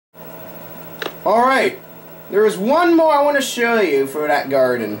Alright, there is one more I want to show you for that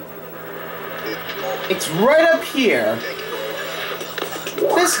garden. It's right up here.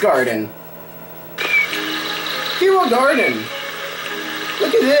 This garden. Hero Garden.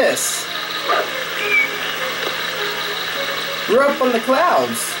 Look at this. We're up on the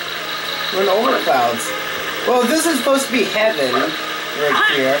clouds. We're over the clouds. Well, this is supposed to be heaven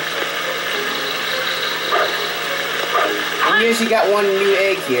right here. And you got one new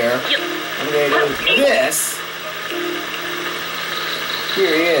egg here. I'm gonna do this.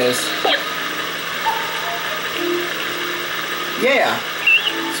 Here he is. Yeah.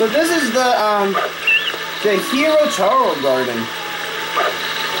 So this is the Hero Chao Garden.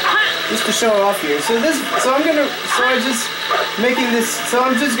 Just to show off here. So I'm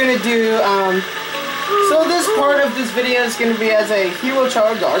just gonna do so this part of this video is gonna be as a Hero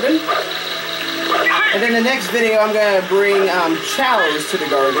Chao Garden. And in the next video I'm gonna bring chows to the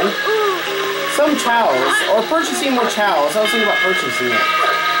garden. Some chows, or purchasing more chows. I was thinking about purchasing it.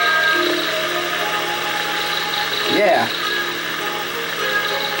 Yeah.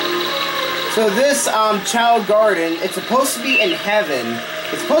 So this Chao Garden, it's supposed to be in heaven.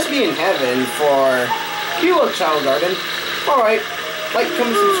 It's supposed to be in heaven for Hero Chao Garden. Alright, like,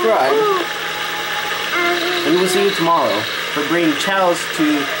 comment, subscribe. And we'll see you tomorrow for bringing chows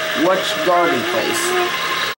to Watch Garden Place.